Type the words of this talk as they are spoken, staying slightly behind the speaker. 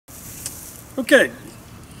Okay,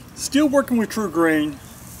 still working with TrueGreen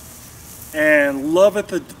and love it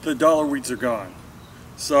that the dollar weeds are gone.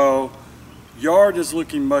 So yard is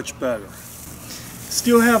looking much better.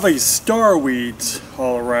 Still have a star weeds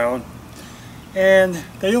all around and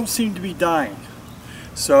they don't seem to be dying.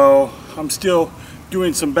 So I'm still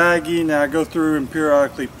doing some bagging and I go through and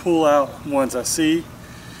periodically pull out ones I see,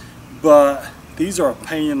 but these are a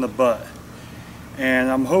pain in the butt.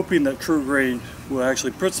 And I'm hoping that TrueGreen will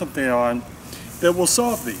actually put something on that will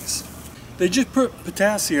solve these. They just put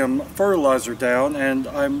potassium fertilizer down and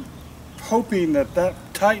I'm hoping that that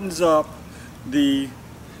tightens up the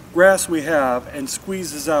grass we have and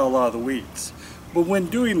squeezes out a lot of the weeds. But when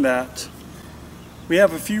doing that, we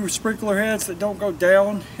have a few sprinkler heads that don't go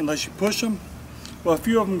down unless you push them. Well, a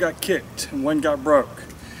few of them got kicked and one got broke.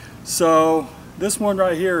 So this one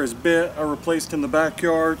right here is bent. I replaced in the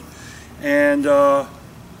backyard and I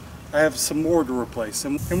have some more to replace.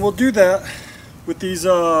 And we'll do that with these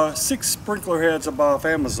 6 sprinkler heads I bought off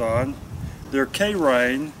Amazon. They're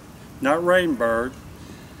K-Rain, not Rainbird,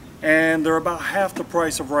 and they're about half the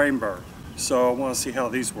price of Rainbird. So I want to see how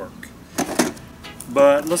these work.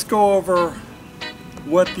 But let's go over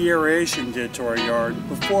what the aeration did to our yard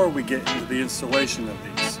before we get into the installation of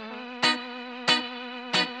these.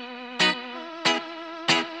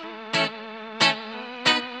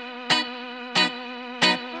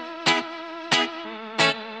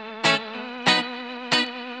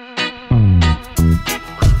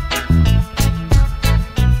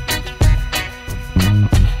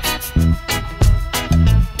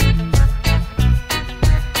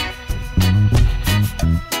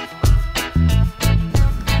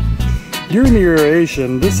 During the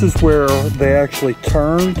aeration, this is where they actually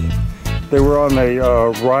turned. They were on a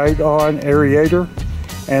ride-on aerator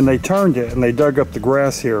and they turned it and they dug up the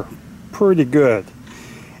grass here pretty good.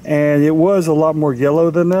 And it was a lot more yellow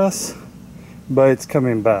than this, but it's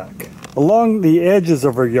coming back. Along the edges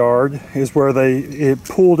of our yard is where it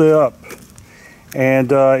pulled it up and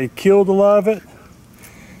it killed a lot of it.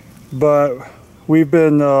 But we've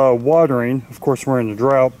been watering, of course we're in a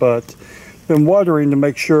drought, but been watering to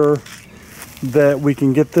make sure that we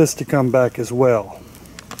can get this to come back as well.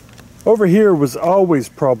 Over here was always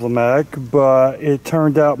problematic, but it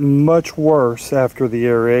turned out much worse after the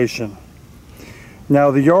aeration.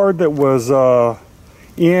 Now the yard that was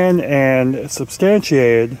in and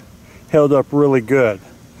substantiated held up really good,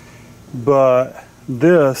 but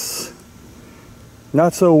this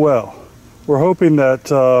not so well. We're hoping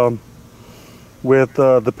that with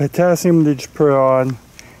the potassium that you put on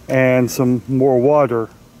and some more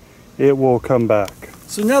water, it will come back.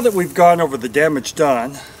 So now that we've gone over the damage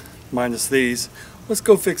done, minus these, let's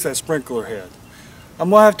go fix that sprinkler head. I'm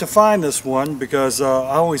gonna have to find this one because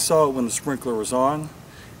I only saw it when the sprinkler was on,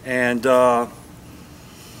 and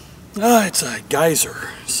it's a geyser,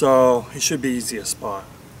 so it should be easy to spot.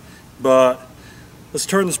 But let's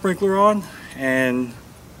turn the sprinkler on and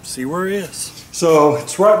see where it is. So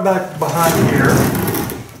it's right back behind here.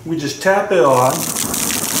 We just tap it on.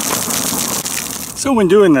 So when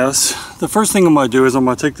doing this, the first thing I'm going to do is I'm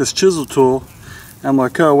going to take this chisel tool and I'm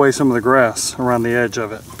going to cut away some of the grass around the edge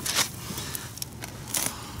of it.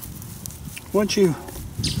 Once you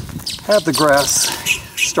have the grass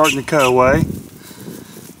starting to cut away,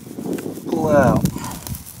 pull it out.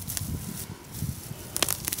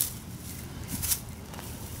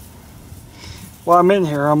 While I'm in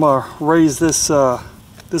here, I'm going to raise this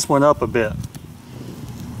one up a bit.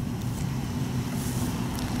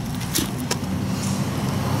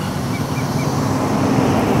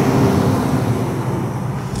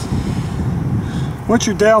 Once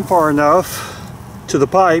you're down far enough to the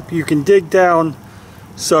pipe, you can dig down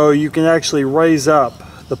so you can actually raise up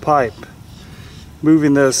the pipe,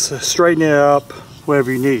 moving this, straightening it up, whatever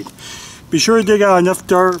you need. Be sure to dig out enough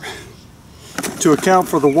dirt to account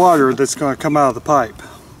for the water that's going to come out of the pipe.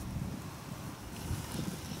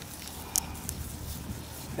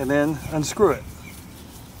 And then unscrew it.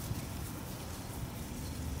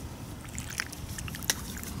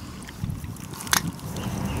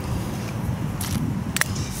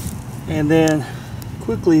 And then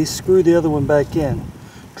quickly screw the other one back in.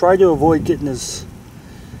 Try to avoid getting this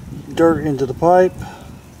dirt into the pipe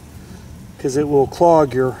because it will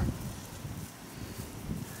clog your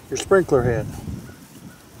sprinkler head.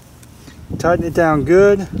 Tighten it down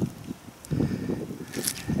good,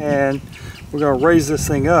 and we're going to raise this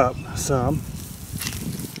thing up some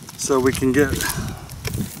so we can get,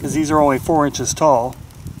 because these are only 4 inches tall.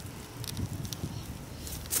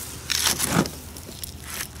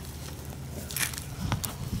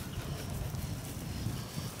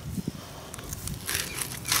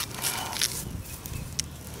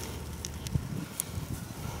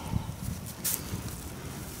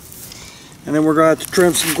 And then we're going to have to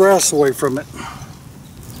trim some grass away from it.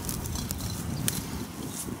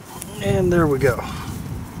 And there we go.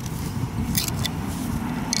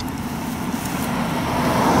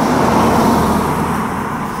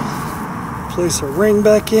 Place our ring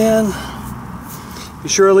back in. Be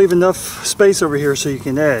sure to leave enough space over here so you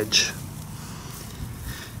can edge.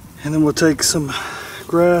 And then we'll take some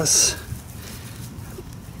grass,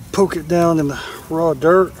 poke it down in the raw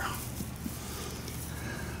dirt.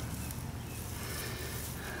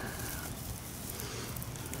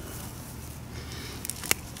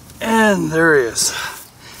 And there it is.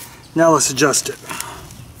 Now let's adjust it.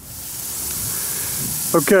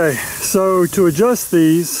 Okay, so to adjust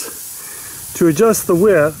these, to adjust the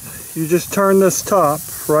width, you just turn this top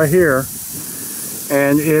right here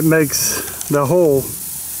and it makes the hole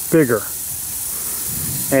bigger.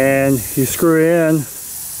 And you screw it in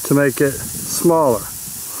to make it smaller.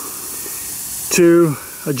 To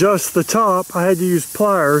adjust the top, I had to use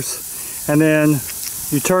pliers, and then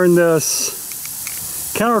you turn this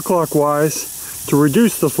counterclockwise to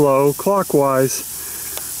reduce the flow, clockwise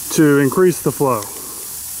to increase the flow.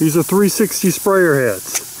 These are 360 sprayer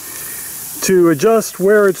heads. To adjust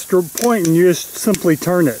where it's pointing, you just simply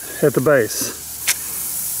turn it at the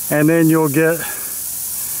base. And then you'll get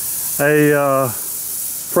a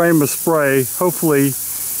frame of spray, hopefully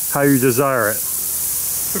how you desire it.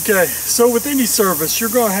 Okay, so with any service, you're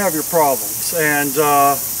going to have your problems. And,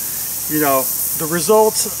 you know, the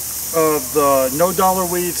results of the no dollar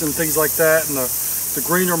weeds and things like that, and the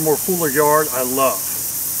greener, more fuller yard, I love.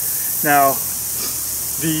 Now,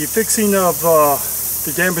 the fixing of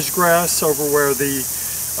the damaged grass over where the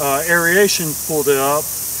aeration pulled it up,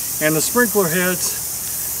 and the sprinkler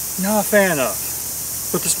heads, not a fan of.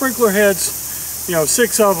 But the sprinkler heads, you know,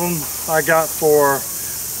 6 of them I got for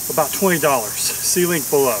about $20. See link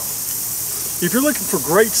below. If you're looking for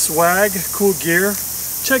great swag, cool gear,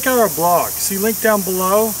 check out our blog. See link down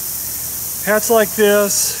below. Hats like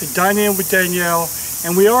this, dine in with Danielle,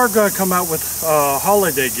 and we are going to come out with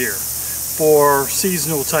holiday gear for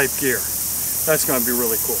seasonal type gear. That's going to be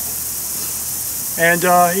really cool. And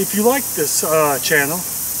if you like this channel,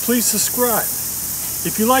 please subscribe.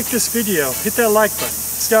 If you like this video, hit that like button.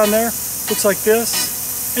 It's down there, looks like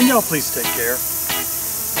this, and y'all please take care.